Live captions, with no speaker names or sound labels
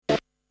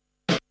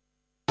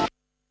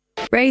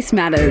Race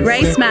matters.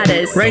 Race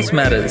matters. Race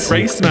matters.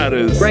 Race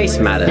matters. Race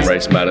matters.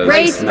 Race matters.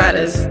 Race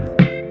matters.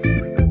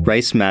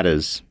 Race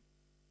matters.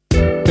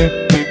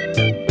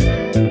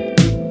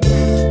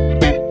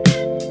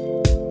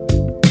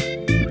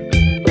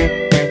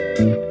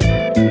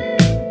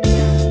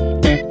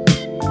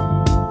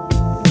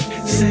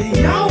 Say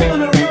y'all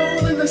wanna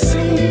roll in the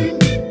scene.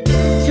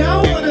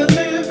 Y'all wanna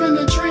live in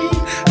the dream.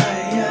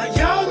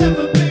 Y'all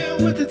never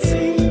been with the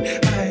team.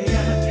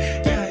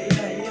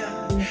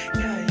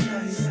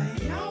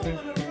 Y'all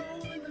wanna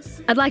roll in the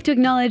scene. I'd like to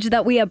acknowledge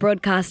that we are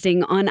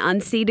broadcasting on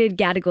unceded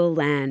Gadigal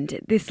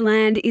land. This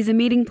land is a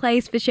meeting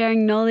place for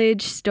sharing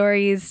knowledge,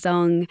 stories,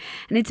 song,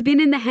 and it's been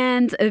in the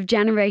hands of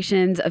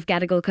generations of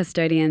Gadigal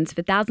custodians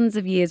for thousands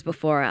of years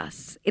before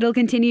us. It'll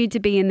continue to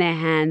be in their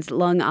hands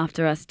long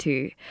after us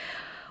too.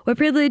 We're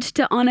privileged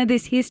to honour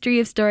this history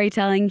of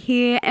storytelling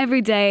here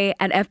every day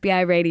at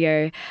FBI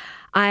Radio.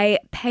 I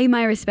pay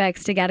my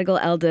respects to Gadigal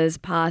elders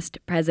past,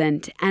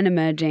 present and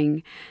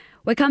emerging.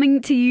 We're coming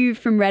to you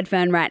from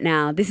Redfern right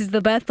now. This is the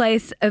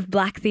birthplace of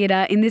Black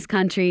theatre in this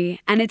country,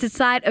 and it's a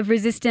site of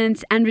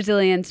resistance and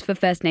resilience for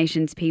First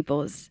Nations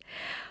peoples.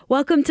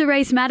 Welcome to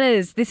Race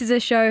Matters. This is a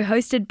show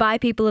hosted by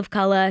people of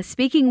colour,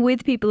 speaking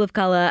with people of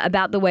colour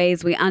about the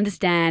ways we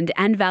understand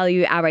and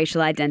value our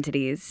racial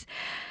identities.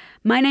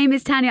 My name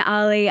is Tanya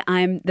Ali.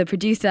 I'm the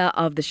producer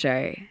of the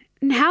show.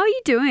 And how are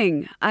you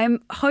doing? I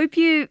hope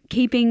you're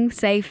keeping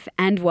safe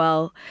and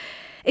well.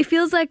 It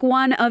feels like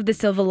one of the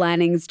silver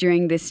linings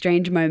during this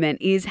strange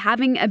moment is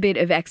having a bit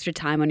of extra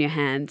time on your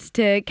hands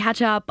to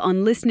catch up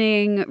on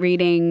listening,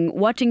 reading,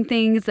 watching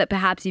things that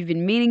perhaps you've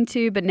been meaning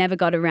to but never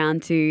got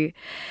around to.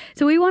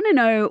 So we want to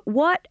know,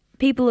 what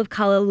people of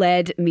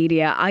colour-led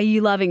media are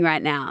you loving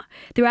right now?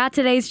 Throughout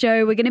today's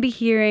show, we're going to be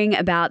hearing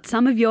about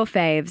some of your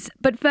faves.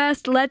 But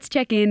first, let's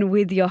check in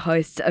with your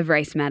hosts of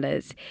Race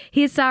Matters.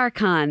 Here's Sarah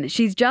Khan.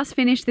 She's just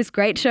finished this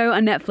great show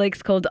on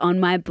Netflix called On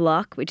My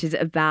Block, which is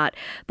about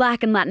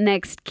Black and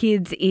Latinx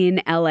kids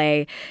in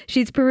LA.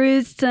 She's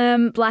perused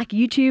some Black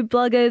YouTube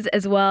bloggers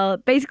as well.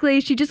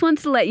 Basically, she just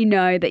wants to let you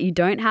know that you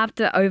don't have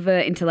to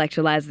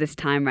over-intellectualize this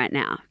time right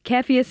now.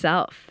 Care for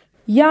yourself.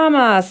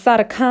 Yama,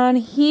 Sarah Khan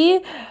here.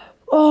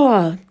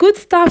 Oh, good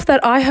stuff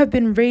that I have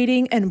been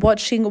reading and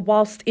watching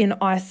whilst in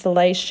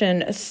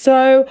isolation.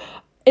 So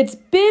it's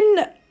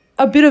been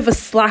a bit of a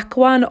slack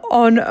one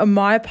on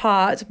my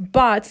part,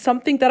 but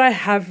something that I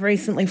have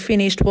recently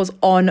finished was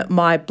On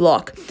My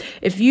Block.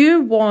 If you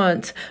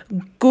want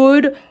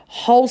good,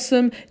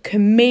 wholesome,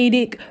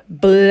 comedic,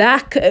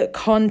 Black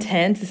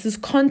content, this is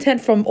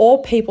content from all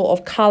people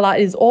of colour,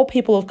 it is all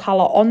people of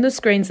colour on the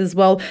screens as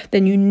well,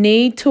 then you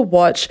need to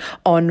watch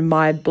On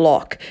My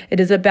Block. It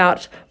is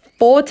about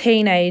 4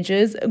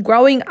 teenagers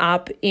growing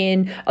up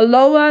in a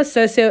lower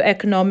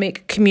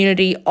socioeconomic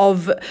community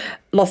of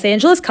Los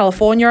Angeles,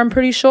 California, I'm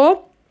pretty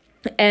sure,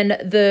 and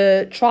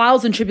the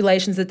trials and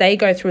tribulations that they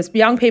go through as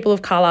young people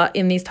of colour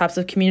in these types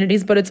of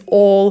communities, but it's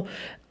all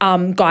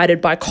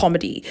guided by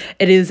comedy.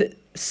 It is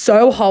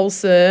so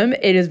wholesome.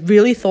 It is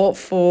really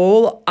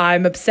thoughtful.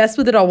 I'm obsessed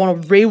with it. I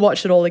want to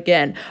rewatch it all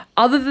again.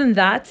 Other than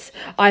that,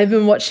 I've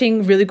been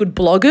watching really good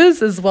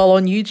bloggers as well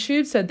on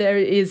YouTube. So there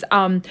is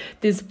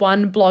this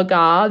one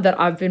blogger that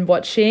I've been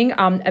watching,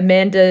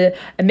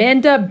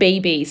 Amanda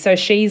Beebe. So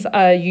she's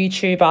a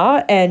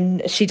YouTuber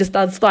and she just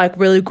does like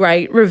really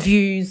great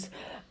reviews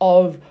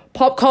of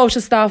pop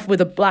culture stuff with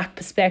a Black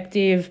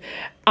perspective.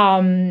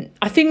 I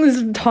think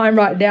there's time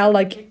right now,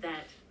 like,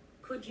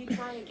 Could you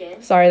try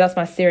again? sorry, that's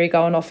my Siri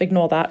going off.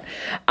 Ignore that.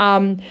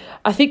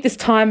 I think this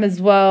time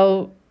as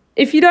well,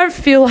 if you don't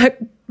feel like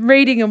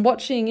reading and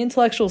watching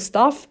intellectual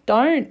stuff,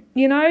 don't,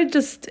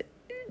 just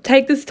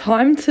take this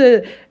time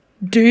to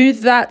do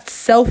that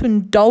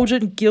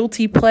self-indulgent,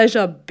 guilty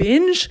pleasure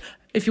binge.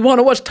 If you want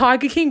to watch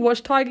Tiger King,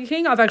 watch Tiger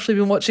King. I've actually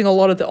been watching a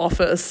lot of The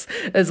Office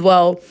as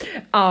well.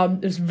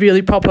 It's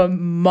really proper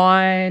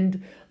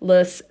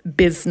mindless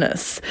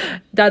business.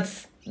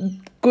 That's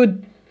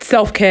good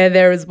self-care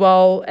there as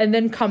well, and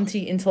then come to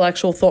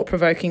intellectual,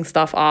 thought-provoking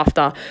stuff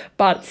after.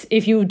 But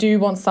if you do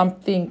want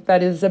something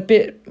that is a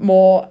bit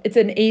more, it's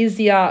an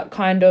easier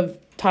kind of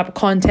type of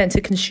content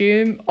to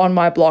consume, On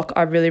My Block,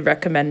 I really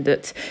recommend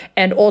it.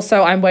 And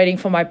also, I'm waiting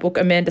for my book,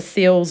 Amanda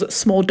Seales'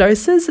 Small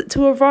Doses,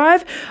 to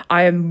arrive.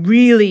 I am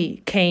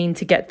really keen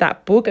to get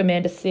that book.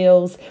 Amanda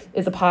Seales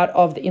is a part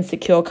of the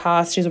Insecure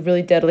cast. She's a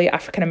really deadly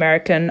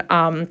African-American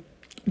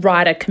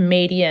writer,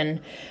 comedian,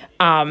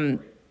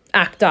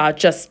 actor,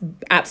 just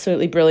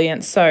absolutely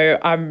brilliant. So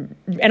and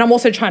I'm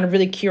also trying to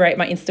really curate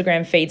my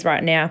Instagram feeds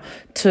right now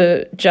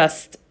to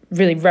just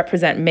really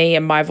represent me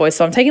and my voice.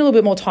 So I'm taking a little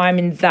bit more time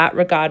in that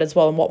regard as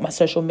well, and what my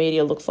social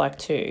media looks like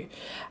too.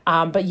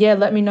 But yeah,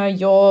 let me know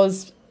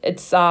yours.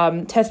 It's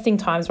testing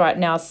times right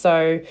now,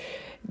 so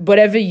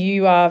whatever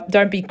you are,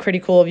 don't be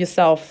critical of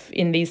yourself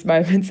in these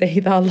moments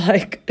either.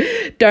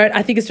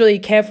 I think it's really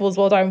careful as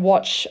well. Don't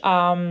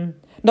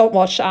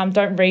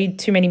read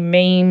too many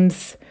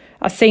memes.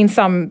 I've seen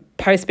some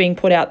posts being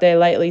put out there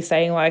lately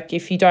saying, like,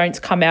 if you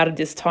don't come out of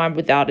this time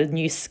without a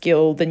new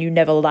skill, then you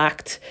never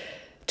lacked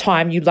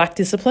time, you lack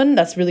discipline.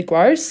 That's really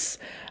gross.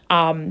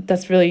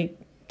 That's really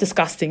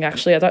disgusting,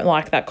 actually. I don't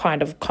like that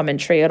kind of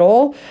commentary at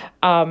all.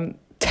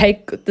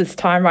 Take this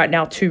time right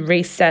now to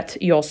reset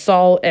your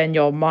soul and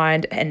your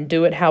mind and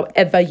do it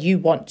however you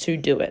want to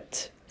do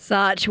it.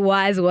 Such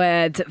wise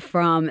words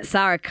from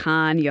Sarah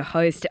Khan, your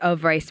host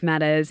of Race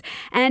Matters.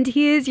 And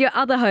here's your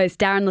other host,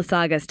 Darren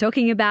Lasagas,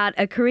 talking about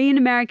a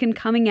Korean-American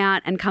coming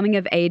out and coming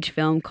of age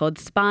film called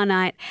Spa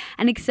Night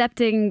and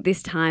accepting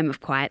this time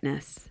of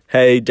quietness.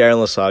 Hey,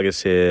 Darren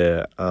Lasagas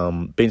here.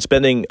 Been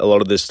spending a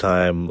lot of this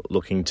time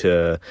looking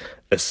to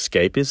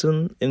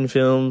escapism in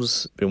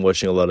films. Been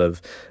watching a lot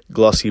of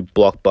glossy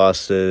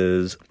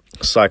blockbusters,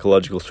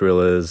 psychological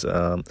thrillers,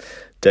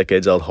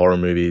 decades-old horror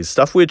movies,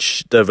 stuff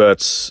which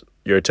diverts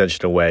your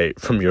attention away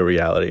from your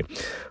reality.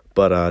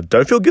 But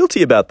don't feel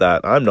guilty about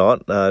that. I'm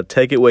not.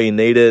 Take it where you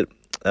need it.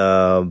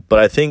 But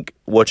I think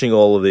watching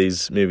all of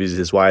these movies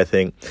is why I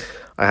think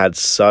I had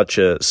such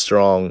a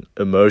strong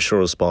emotional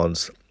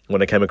response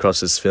when I came across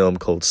this film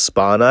called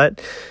Spa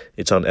Night.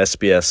 It's on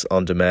SBS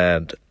On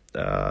Demand.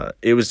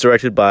 It was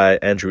directed by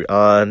Andrew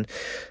Ahn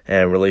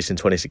and released in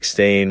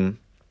 2016.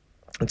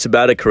 It's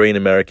about a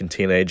Korean-American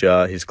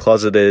teenager. He's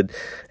closeted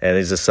and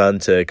he's a son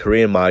to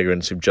Korean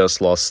migrants who've just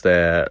lost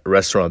their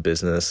restaurant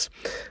business.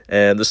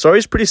 And the story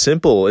is pretty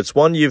simple. It's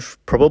one you've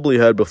probably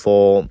heard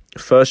before.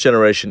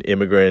 First-generation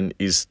immigrant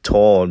is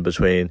torn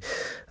between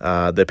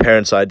their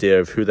parents' idea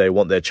of who they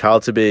want their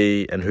child to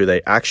be and who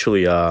they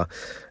actually are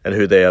and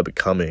who they are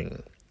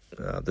becoming.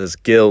 There's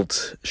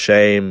guilt,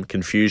 shame,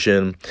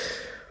 confusion,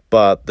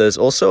 but there's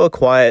also a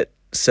quiet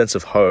sense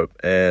of hope,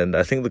 and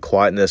I think the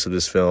quietness of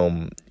this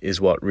film is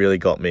what really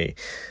got me.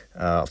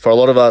 For a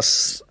lot of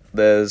us,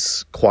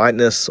 there's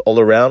quietness all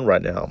around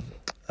right now.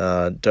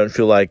 Don't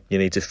feel like you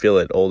need to feel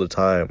it all the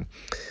time.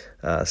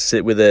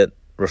 Sit with it,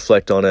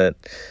 reflect on it,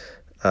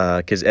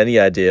 because any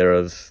idea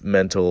of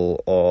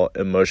mental or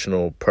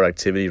emotional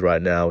productivity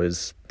right now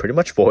is pretty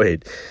much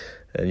void,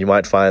 and you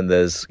might find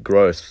there's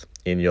growth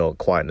in your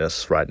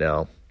quietness right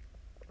now.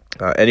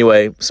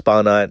 Anyway,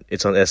 Spa Night,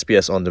 it's on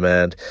SBS On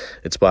Demand.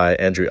 It's by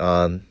Andrew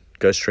Ahn.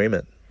 Go stream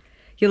it.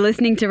 You're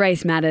listening to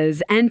Race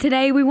Matters, and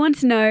today we want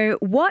to know,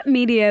 what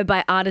media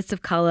by artists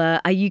of colour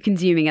are you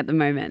consuming at the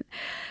moment?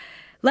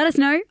 Let us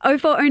know.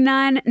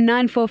 0409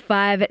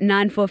 945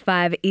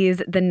 945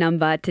 is the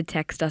number to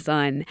text us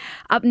on.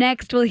 Up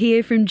next, we'll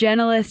hear from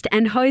journalist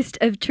and host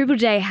of Triple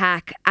J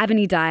Hack,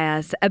 Avani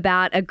Dias,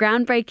 about a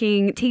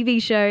groundbreaking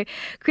TV show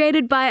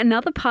created by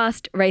another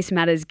past Race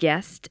Matters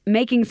guest,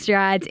 making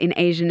strides in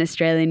Asian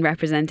Australian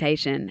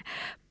representation.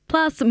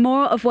 Plus,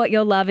 more of what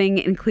you're loving,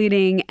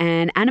 including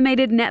an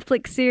animated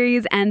Netflix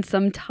series and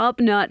some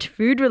top-notch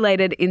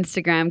food-related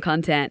Instagram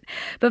content.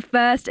 But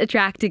first, a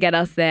track to get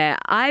us there.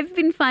 I've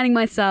been finding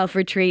myself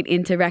retreat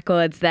into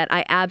records that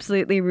I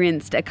absolutely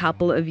rinsed a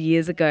couple of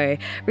years ago,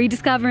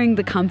 rediscovering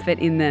the comfort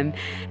in them.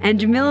 And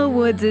Jamila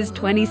Woods'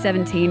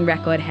 2017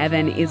 record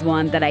Heaven is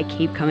one that I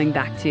keep coming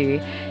back to.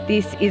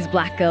 This is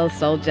Black Girl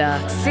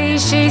Soldier. See,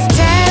 she's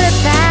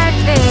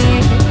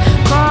telepathic,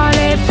 call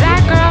it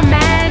black girl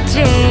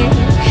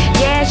magic.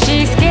 Yeah,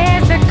 she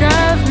scares the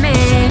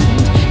government.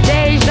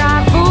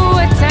 Deja vu,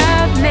 a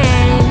tough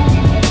man.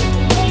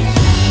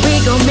 We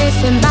go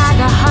missing by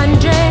the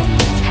hundreds.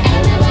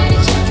 Ain't nobody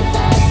checking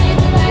for us, ain't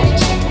nobody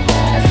checking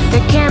for us. The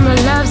camera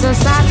loves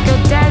us,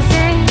 Oscar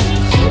doesn't.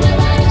 Ain't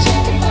nobody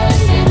checking for us,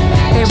 ain't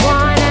nobody. They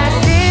want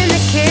us in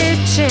the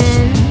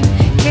kitchen,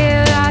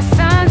 kill our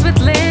sons with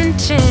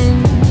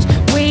lynchings.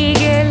 We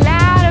get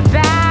loud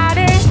about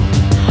it.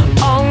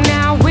 Oh,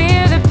 now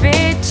we're the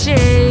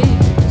bitches.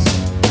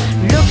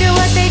 Look at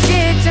what they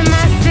did to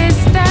my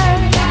sister.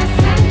 Last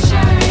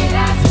century,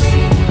 last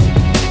week.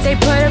 They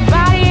put her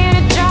body in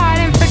a jar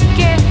and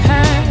forget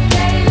her.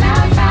 They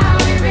love how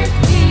we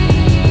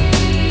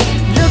repeat.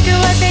 Look at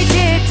what they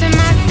did to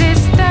my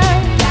sister.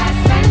 Last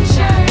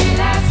century,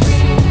 last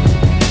week.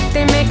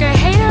 They make her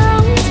hate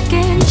her own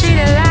skin, treat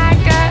her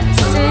like a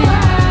sin.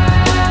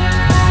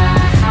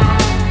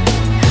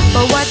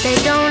 But what they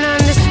don't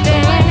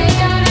understand,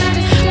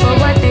 but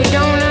what they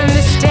don't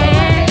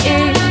understand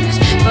is,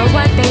 but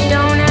what they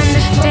don't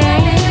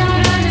understand,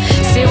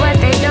 see what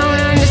they don't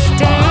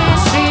understand.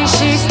 See,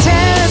 she's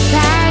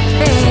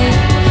telepathic,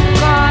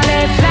 call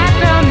it black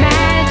girl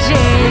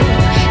magic.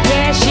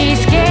 Yeah, she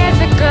scares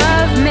the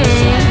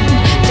government.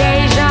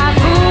 Deja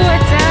vu, a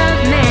tough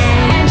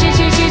man. And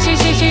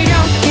she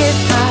don't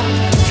give up.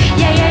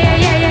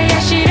 Yeah,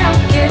 she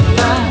don't give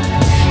up.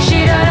 She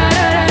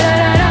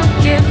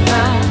don't give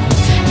up.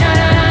 No,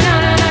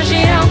 she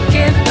don't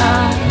give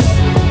up.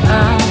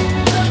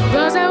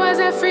 Rosa was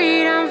a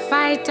freedom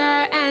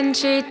fighter and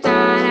she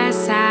taught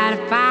us how to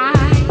fight.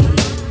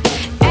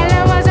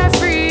 Ella was a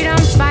freedom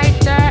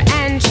fighter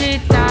and she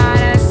taught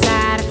us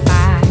how to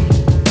fight.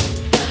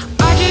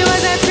 Audrey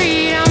was a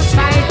freedom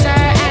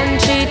fighter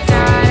and she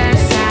taught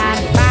us how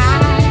to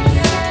fight.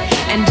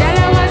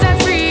 Angela was a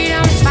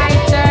freedom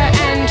fighter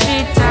and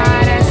she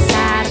taught us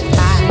how to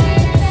fight.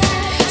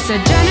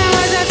 Sojourner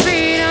was a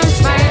freedom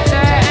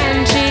fighter and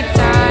she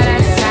taught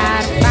us how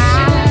to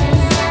fight.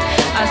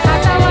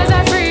 Asata was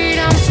a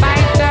freedom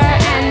fighter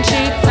and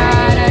she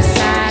taught us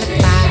how to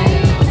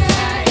fight.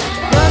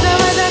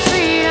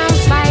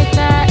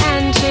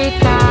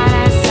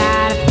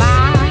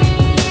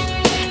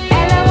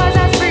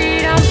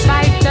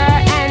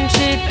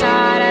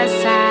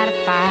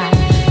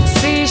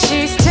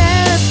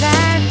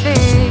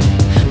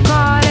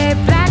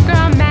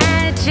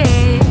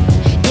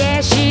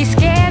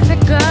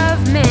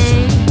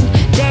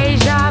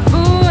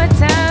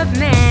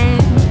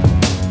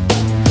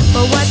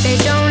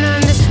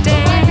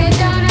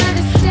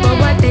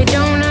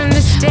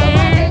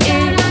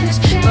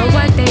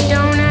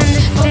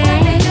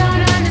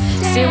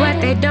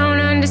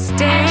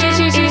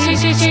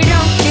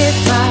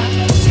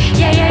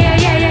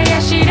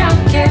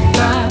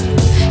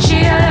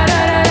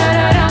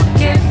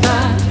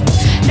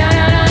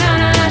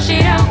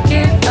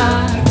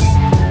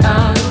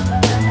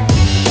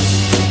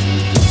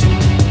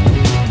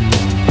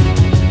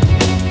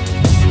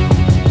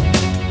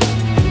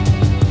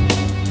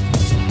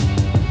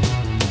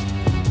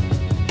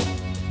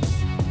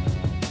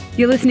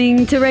 You're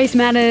listening to Race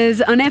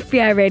Matters on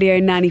FBI Radio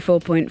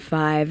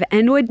 94.5,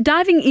 and we're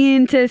diving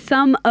into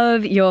some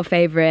of your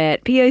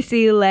favourite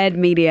POC-led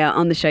media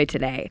on the show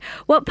today.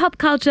 What pop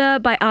culture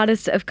by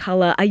artists of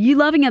colour are you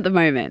loving at the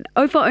moment?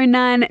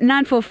 0409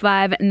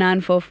 945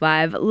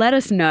 945. Let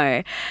us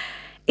know.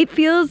 It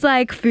feels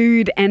like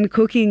food and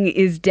cooking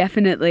is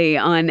definitely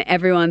on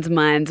everyone's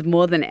minds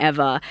more than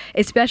ever,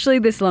 especially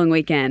this long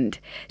weekend.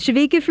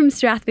 Shavika from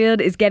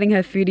Strathfield is getting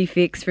her foodie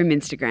fix from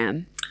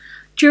Instagram.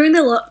 During the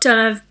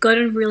lockdown, I've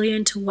gotten really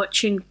into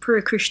watching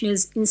Priya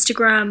Krishna's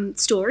Instagram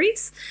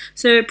stories.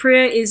 So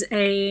Priya is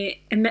an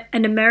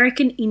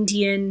American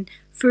Indian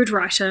food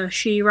writer.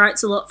 She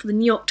writes a lot for the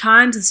New York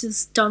Times.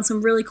 Has done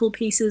some really cool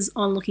pieces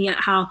on looking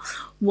at how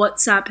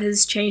WhatsApp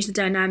has changed the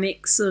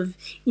dynamics of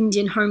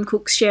Indian home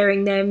cooks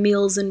sharing their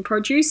meals and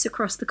produce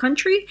across the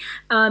country.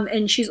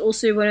 And she's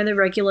also one of the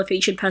regular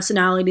featured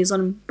personalities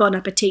on Bon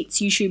Appetit's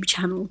YouTube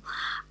channel.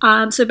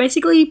 So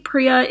basically,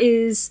 Priya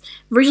is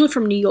originally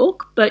from New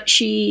York, but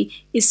she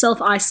is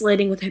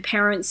self-isolating with her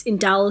parents in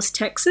Dallas,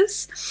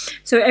 Texas.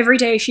 So every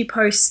day she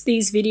posts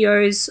these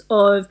videos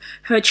of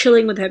her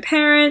chilling with her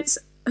parents,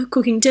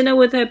 cooking dinner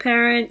with her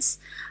parents.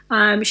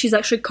 She's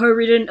actually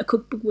co-written a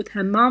cookbook with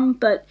her mum,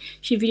 but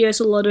she videos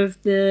a lot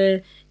of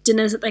the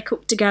dinners that they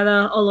cook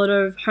together, a lot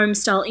of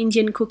home-style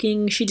Indian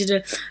cooking. She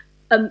did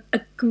a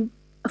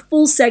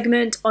full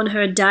segment on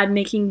her dad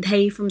making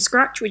dahi from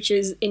scratch, which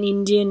is an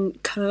Indian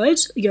curd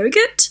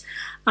yogurt.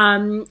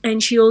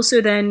 And she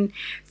also then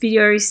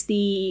videos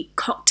the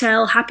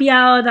cocktail happy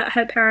hour that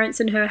her parents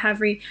and her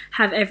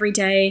have every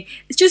day.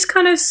 It's just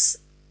kind of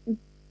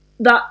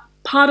that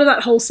part of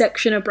that whole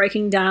section of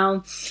breaking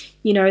down,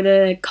 you know,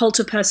 the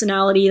cult of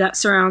personality that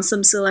surrounds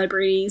some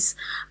celebrities,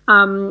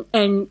 and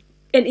an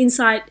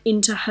insight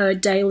into her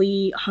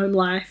daily home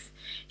life.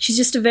 She's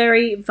just a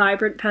very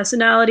vibrant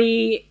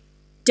personality,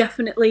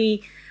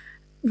 definitely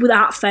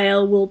without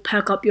fail will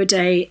perk up your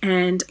day,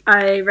 and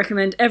I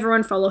recommend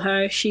everyone follow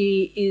her.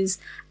 She is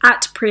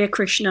at Priya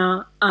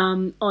Krishna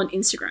on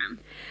Instagram.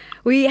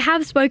 We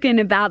have spoken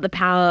about the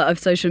power of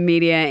social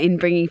media in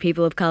bringing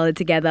people of colour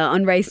together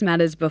on Race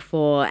Matters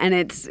before, and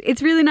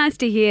it's really nice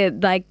to hear,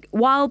 like,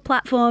 while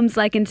platforms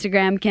like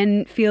Instagram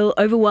can feel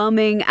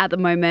overwhelming at the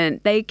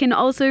moment, they can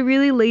also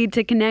really lead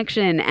to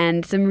connection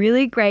and some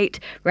really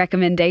great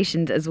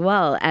recommendations as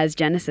well, as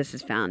Genesis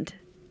has found.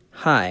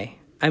 Hi,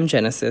 I'm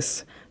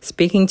Genesis,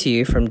 speaking to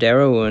you from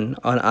Darawun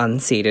on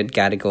unceded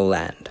Gadigal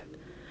land.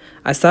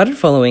 I started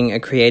following a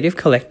creative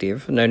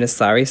collective known as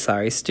Sari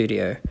Sari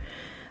Studio.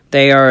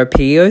 They are a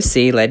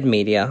POC-led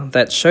media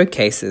that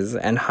showcases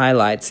and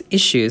highlights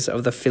issues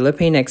of the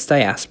Filipinx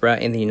diaspora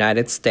in the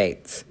United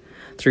States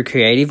through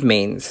creative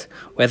means,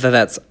 whether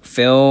that's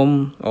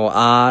film or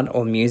art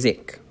or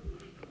music.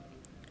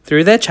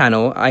 Through their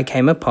channel, I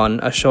came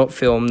upon a short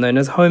film known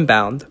as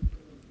Homebound.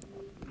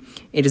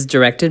 It is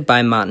directed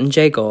by Martin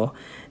J. Gore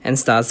and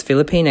stars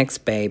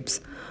Filipinx babes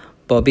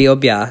Bobby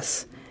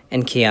Obias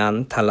and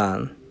Kian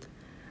Talan.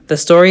 The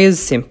story is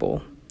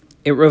simple.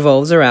 It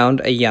revolves around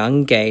a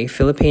young gay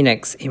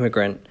Filipinx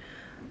immigrant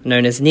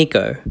known as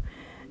Nico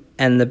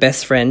and the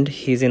best friend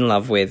he's in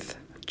love with,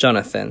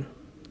 Jonathan.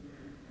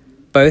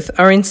 Both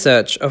are in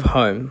search of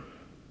home,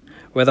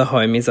 whether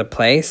home is a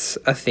place,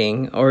 a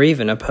thing, or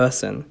even a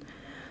person.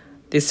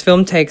 This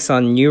film takes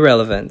on new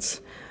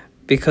relevance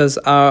because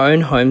our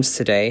own homes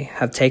today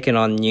have taken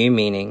on new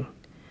meaning.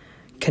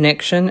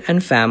 Connection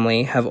and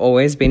family have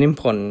always been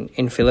important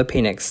in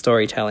Filipinx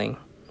storytelling.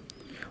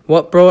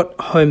 What brought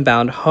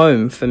Homebound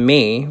home for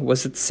me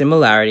was its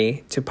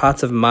similarity to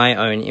parts of my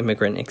own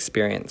immigrant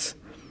experience.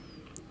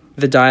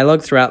 The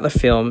dialogue throughout the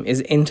film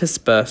is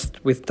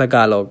interspersed with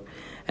Tagalog,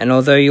 and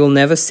although you'll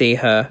never see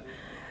her,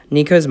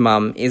 Nico's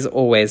mum is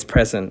always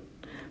present,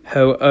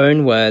 her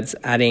own words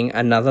adding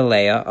another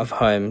layer of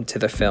home to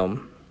the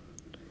film.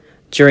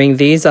 During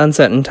these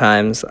uncertain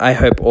times, I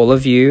hope all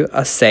of you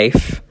are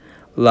safe,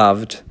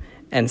 loved,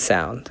 and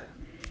sound.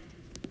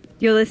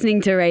 You're listening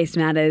to Race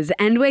Matters,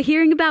 and we're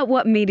hearing about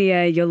what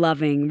media you're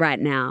loving right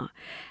now.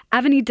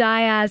 Avani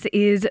Diaz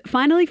is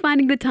finally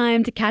finding the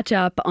time to catch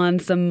up on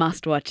some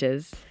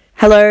must-watches.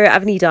 Hello,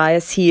 Avani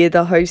Diaz here,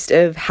 the host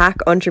of Hack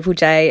on Triple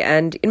J,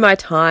 and in my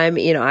time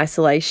in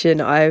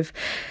isolation, I've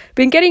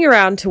been getting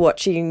around to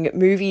watching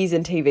movies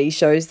and TV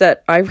shows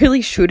that I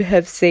really should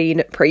have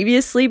seen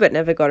previously but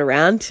never got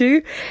around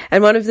to,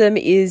 and one of them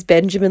is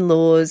Benjamin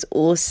Law's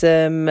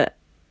awesome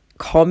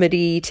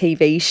comedy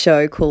TV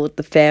show called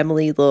The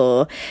Family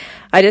Law.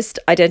 I just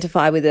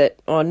identify with it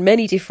on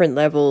many different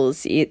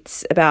levels.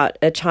 It's about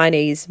a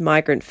Chinese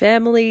migrant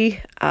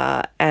family,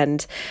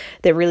 and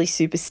they're really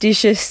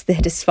superstitious, they're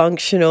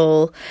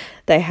dysfunctional,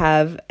 they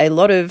have a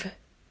lot of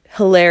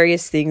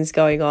hilarious things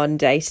going on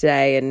day to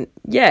day, and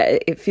yeah,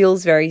 it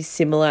feels very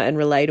similar and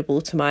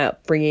relatable to my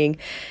upbringing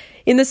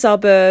in the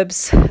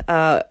suburbs,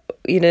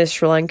 in a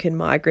Sri Lankan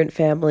migrant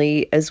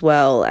family as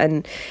well.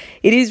 And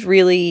it is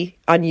really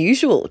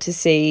unusual to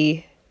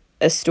see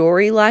a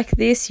story like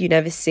this. You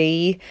never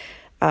see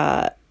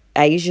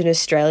Asian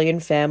Australian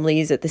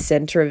families at the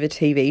centre of a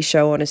TV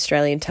show on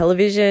Australian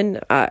television.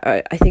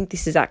 I think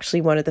this is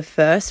actually one of the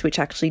first which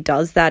actually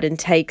does that and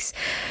takes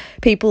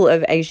people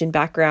of Asian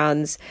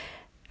backgrounds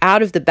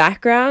out of the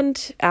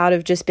background, out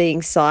of just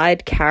being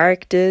side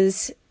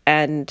characters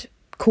and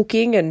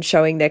cooking and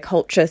showing their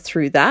culture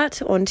through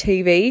that on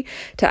TV,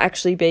 to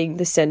actually being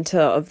the centre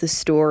of the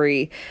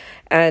story.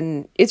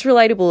 And it's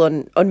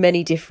relatable on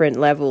many different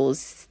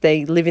levels.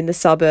 They live in the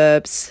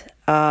suburbs,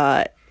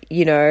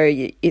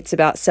 it's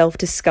about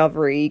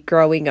self-discovery,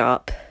 growing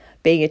up,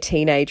 being a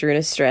teenager in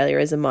Australia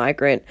as a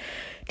migrant,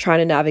 trying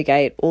to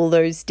navigate all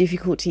those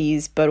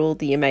difficulties, but all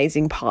the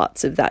amazing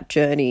parts of that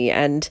journey.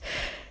 And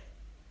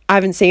I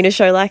haven't seen a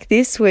show like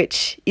this,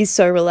 which is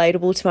so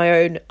relatable to my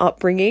own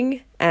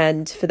upbringing.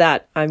 And for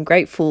that, I'm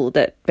grateful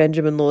that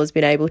Benjamin Law has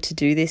been able to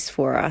do this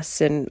for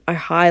us. And I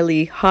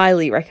highly,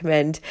 highly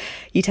recommend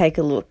you take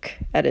a look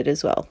at it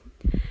as well.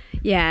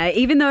 Yeah,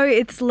 even though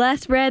it's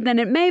less rare than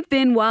it may have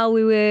been while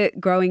we were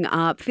growing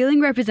up, feeling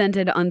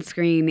represented on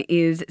screen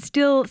is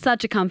still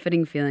such a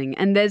comforting feeling,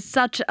 and there's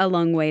such a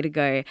long way to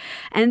go.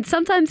 And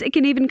sometimes it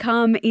can even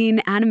come in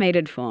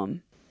animated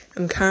form.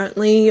 I'm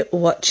currently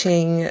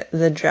watching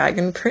The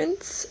Dragon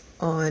Prince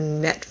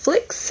on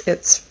Netflix.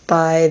 It's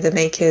by the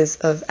makers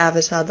of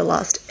Avatar: The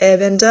Last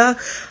Airbender.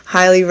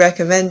 Highly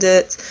recommend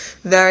it.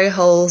 Very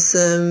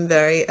wholesome,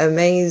 very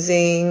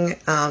amazing,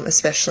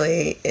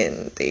 especially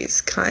in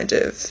these kind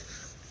of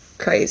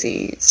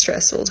crazy,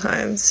 stressful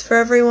times for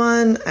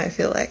everyone. I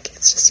feel like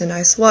it's just a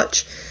nice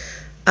watch.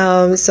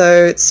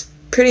 So it's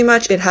pretty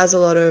much, it has a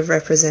lot of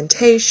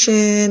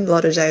representation, a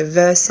lot of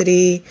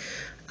diversity,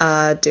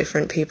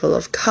 different people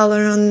of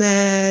color on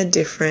there,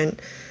 different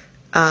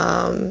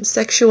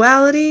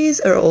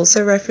sexualities are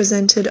also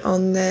represented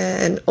on there,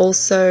 and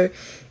also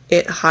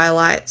it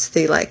highlights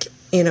the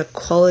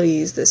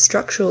inequalities, the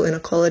structural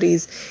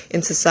inequalities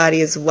in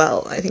society as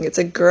well. I think it's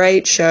a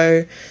great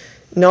show,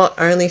 not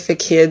only for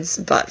kids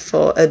but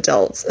for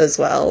adults as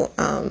well.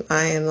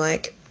 I am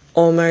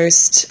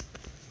almost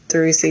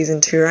through season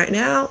 2 right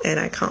now, and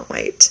I can't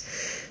wait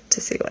to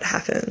see what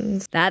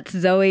happens. That's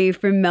Zoe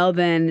from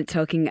Melbourne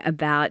talking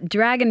about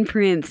Dragon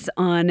Prince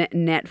on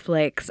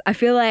Netflix. I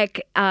feel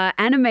like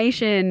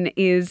animation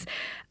is,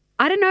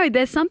 I don't know,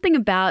 there's something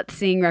about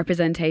seeing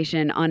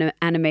representation on an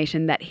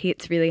animation that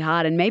hits really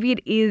hard, and maybe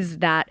it is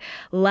that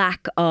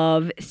lack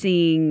of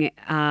seeing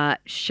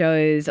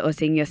shows or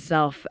seeing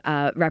yourself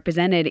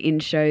represented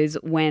in shows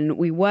when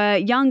we were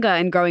younger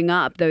and growing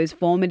up, those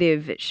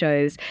formative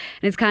shows.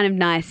 And it's kind of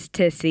nice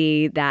to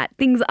see that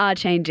things are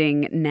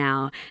changing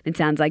now. It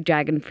sounds like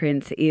Dragon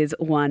Prince is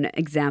one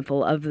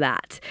example of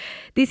that.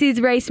 This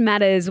is Race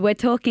Matters. We're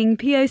talking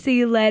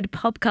POC-led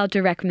pop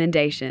culture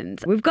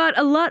recommendations. We've got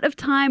a lot of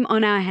time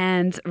on our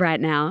hands right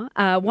now.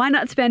 Why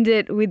not spend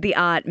it with the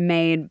art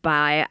made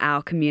by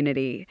our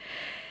community?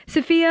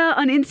 Sophia,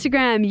 on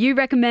Instagram, you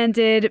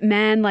recommended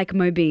Man Like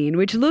Mobeen,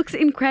 which looks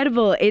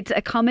incredible. It's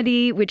a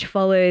comedy which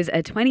follows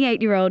a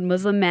 28-year-old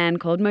Muslim man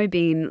called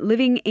Mobeen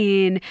living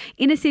in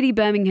inner city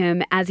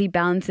Birmingham as he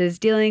balances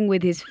dealing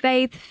with his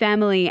faith,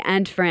 family,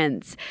 and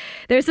friends.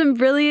 There are some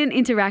brilliant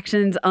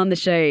interactions on the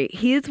show.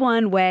 Here's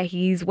one where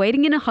he's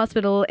waiting in a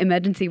hospital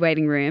emergency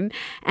waiting room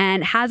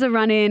and has a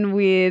run-in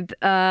with,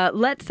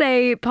 let's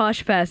say,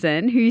 posh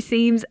person who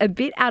seems a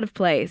bit out of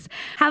place.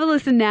 Have a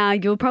listen now.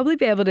 You'll probably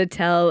be able to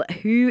tell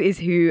who is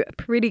who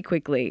pretty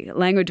quickly.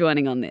 Language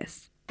warning on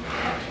this.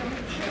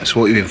 So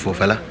what are you in for,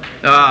 fella?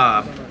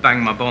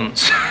 Bang my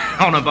bonds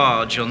on a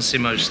barge on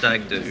Simo's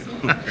stag do.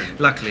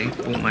 Luckily,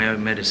 bought my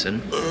own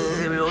medicine.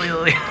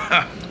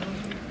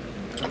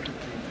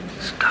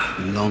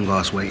 Long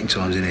ass waiting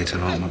times in here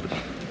tonight, man.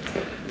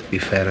 Be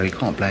fair though, you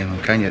can't blame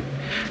them, can you?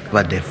 They've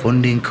had their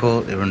funding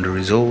cut, they're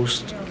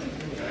under-resourced.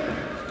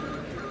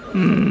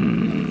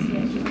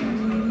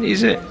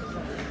 Is it?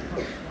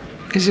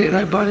 Is it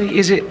though, buddy?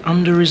 Is it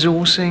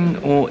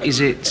under-resourcing, or is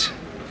it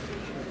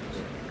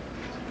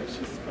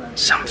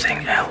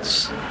something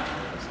else?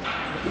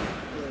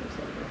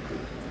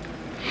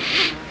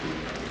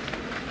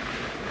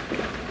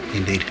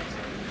 Indeed.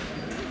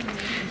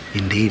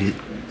 Indeed.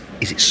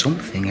 Is it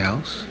something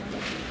else?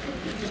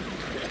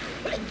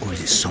 Or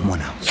is it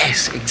someone else?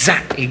 Yes,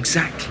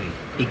 exactly.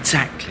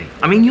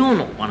 I mean, you're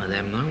not one of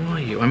them, though, are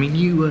you? I mean,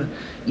 you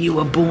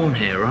were born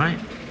here, right?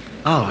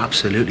 Oh,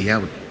 absolutely, yeah. I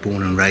was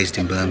born and raised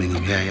in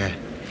Birmingham, yeah.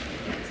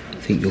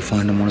 Think you'll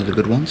find I'm one of the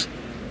good ones?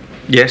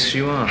 Yes,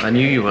 you are. I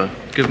knew you were.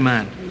 Good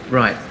man.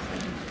 Right.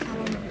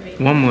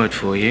 One word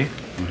for you.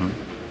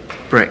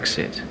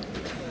 Brexit.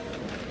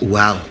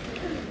 Well,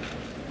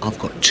 I've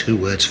got 2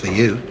 words for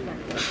you.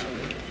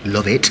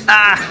 Love it.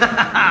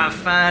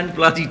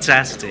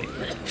 Fan-bloody-tastic.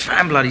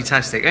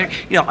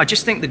 Fan-bloody-tastic. You know, I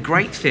just think the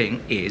great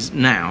thing is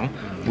now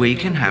we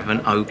can have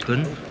an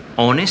open,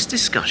 honest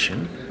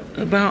discussion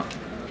about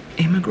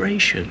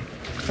immigration.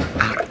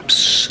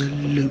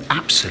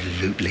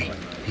 Absolutely.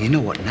 You know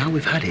what? Now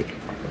we've had it.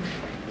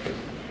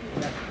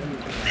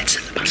 Let's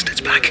send the bastards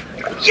back.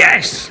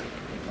 Yes!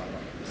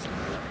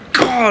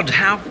 God,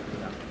 how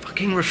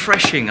fucking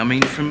refreshing. I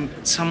mean, from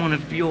someone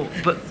of your...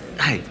 But,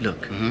 hey,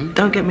 look,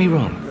 don't get me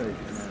wrong.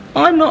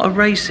 I'm not a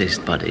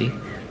racist, buddy.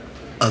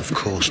 Of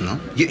course not.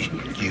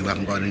 You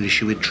haven't got an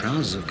issue with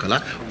trousers of colour.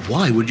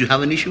 Why would you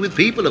have an issue with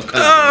people of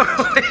colour?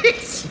 Oh,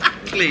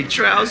 exactly.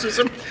 Trousers.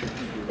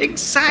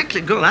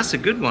 Exactly. God, that's a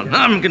good one.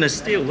 I'm going to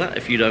steal that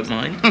if you don't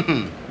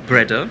mind.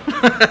 Breda.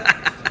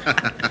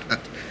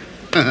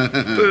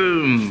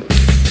 Boom.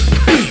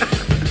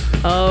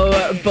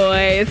 Oh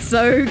boy,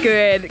 so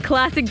good.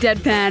 Classic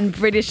deadpan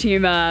British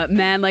humour.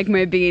 Man like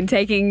Mobeen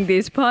taking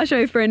this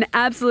posho for an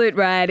absolute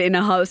ride in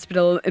a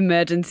hospital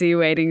emergency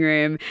waiting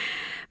room.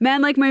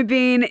 Man Like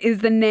Mobeen is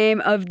the name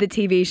of the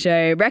TV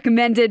show,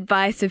 recommended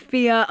by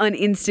Sophia on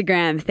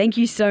Instagram. Thank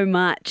you so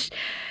much.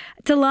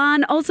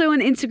 Talan, also on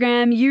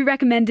Instagram, you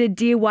recommended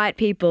Dear White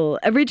People,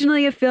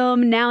 originally a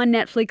film, now a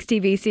Netflix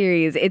TV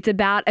series. It's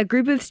about a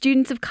group of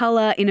students of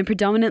colour in a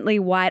predominantly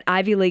white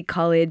Ivy League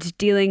college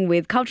dealing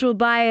with cultural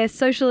bias,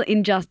 social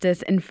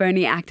injustice and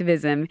phony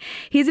activism.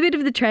 Here's a bit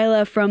of the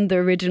trailer from the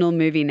original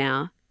movie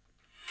now.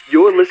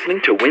 You're listening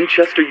to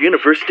Winchester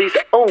University's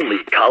only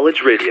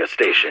college radio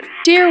station.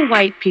 Dear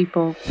white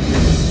people,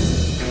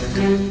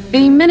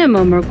 the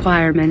minimum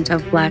requirement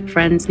of black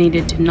friends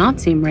needed to not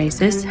seem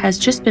racist has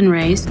just been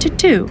raised to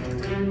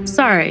 2.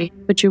 Sorry,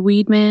 but your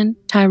weed man,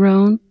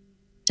 Tyrone,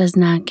 does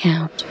not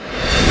count.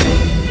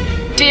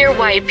 Dear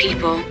white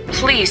people,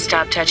 please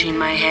stop touching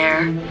my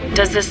hair.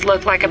 Does this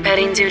look like a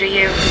petting zoo to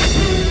you?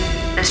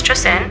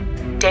 Mistress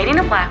N, dating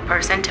a black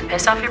person to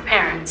piss off your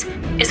parents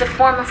is a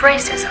form of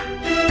racism.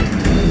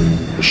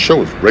 The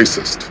show is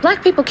racist.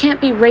 Black people can't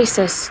be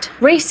racist.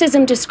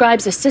 Racism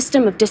describes a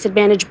system of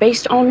disadvantage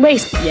based on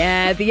race.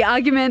 Yeah, the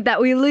argument that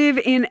we live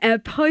in a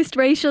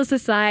post-racial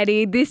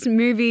society. This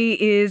movie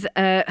is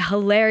a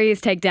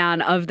hilarious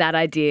takedown of that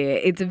idea.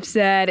 It's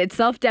absurd, it's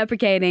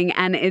self-deprecating,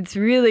 and it's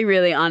really,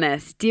 really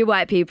honest. Dear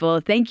white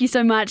people, thank you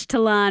so much,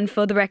 Talan,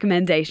 for the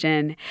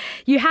recommendation.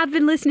 You have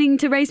been listening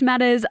to Race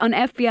Matters on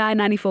FBI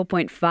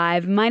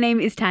 94.5. My name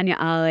is Tanya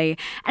Ali,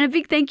 and a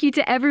big thank you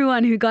to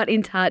everyone who got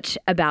in touch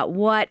about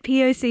what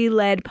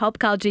POC-led pop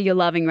culture you're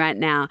loving right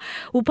now.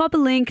 We'll pop a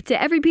link to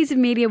every piece of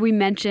media we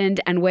mentioned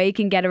and where you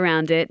can get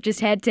around it. Just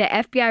head to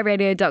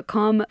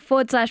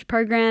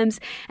fbiradio.com/programs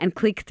and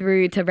click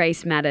through to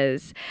Race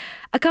Matters.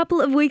 A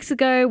couple of weeks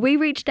ago, we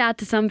reached out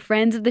to some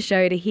friends of the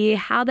show to hear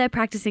how they're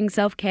practicing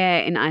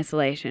self-care in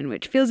isolation,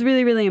 which feels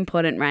really, really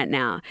important right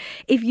now.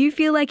 If you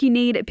feel like you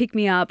need a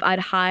pick-me-up, I'd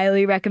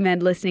highly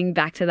recommend listening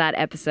back to that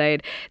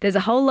episode. There's a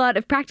whole lot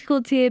of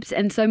practical tips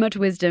and so much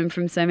wisdom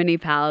from so many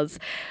pals.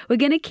 We're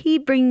going to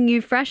keep bringing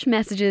you fresh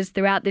messages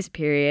throughout this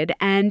period,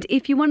 and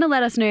if you want to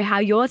let us know how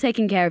you're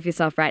taking care of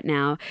yourself right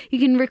now, you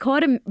can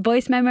record a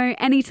voice memo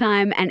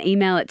anytime and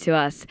email it to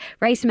us,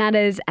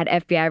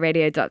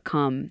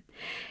 racematters@fbiradio.com.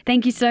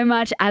 Thank you so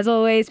much, as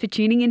always, for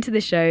tuning into the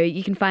show.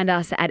 You can find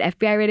us at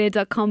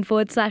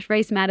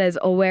fbiradio.com/Race Matters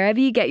or wherever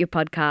you get your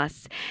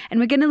podcasts. And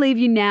we're going to leave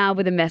you now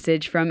with a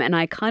message from an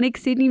iconic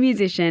Sydney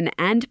musician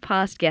and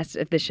past guest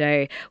of the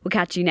show. We'll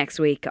catch you next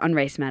week on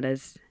Race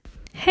Matters.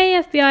 Hey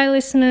FBI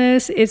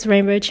listeners, it's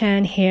Rainbow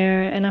Chan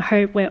here, and I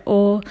hope we're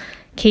all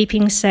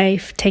keeping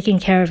safe, taking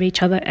care of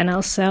each other and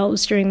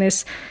ourselves during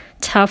this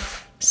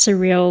tough,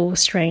 surreal,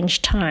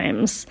 strange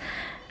times.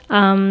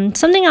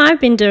 Something I've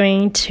been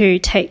doing to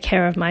take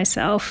care of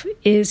myself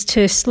is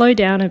to slow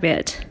down a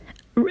bit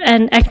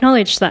and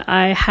acknowledge that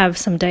I have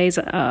some days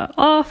that are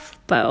off,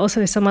 but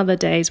also some other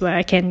days where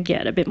I can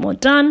get a bit more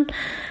done.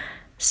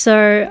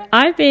 So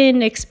I've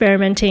been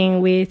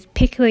experimenting with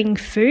pickling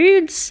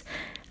foods.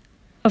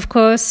 Of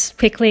course,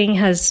 pickling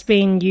has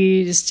been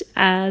used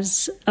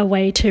as a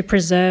way to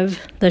preserve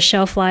the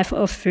shelf life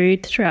of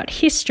food throughout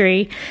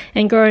history.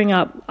 And growing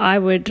up, I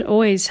would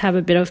always have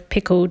a bit of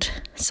pickled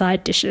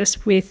side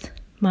dishes with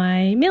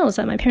my meals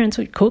that my parents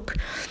would cook.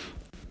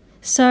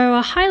 So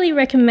I highly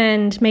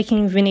recommend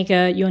making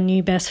vinegar your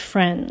new best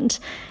friend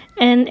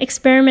and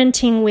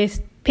experimenting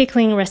with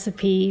pickling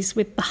recipes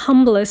with the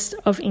humblest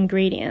of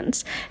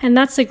ingredients. And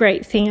that's the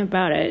great thing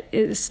about it,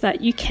 is that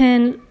you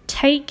can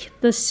take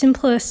the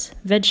simplest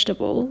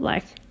vegetable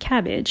like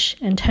cabbage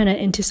and turn it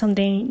into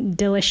something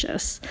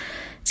delicious.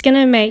 It's going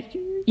to make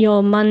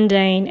your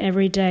mundane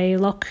everyday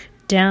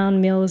lockdown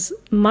meals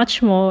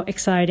much more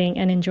exciting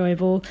and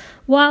enjoyable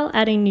while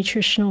adding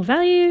nutritional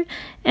value,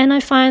 and I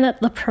find that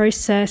the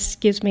process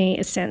gives me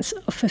a sense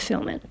of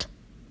fulfillment.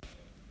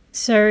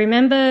 So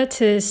remember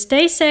to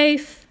stay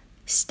safe,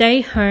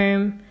 stay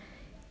home,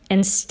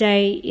 and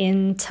stay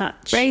in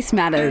touch. Race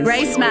Matters.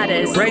 Race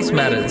Matters. Race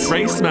Matters.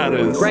 Race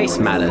Matters. Race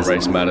Matters.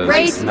 Race Matters.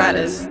 Race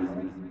Matters.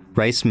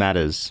 Race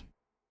Matters.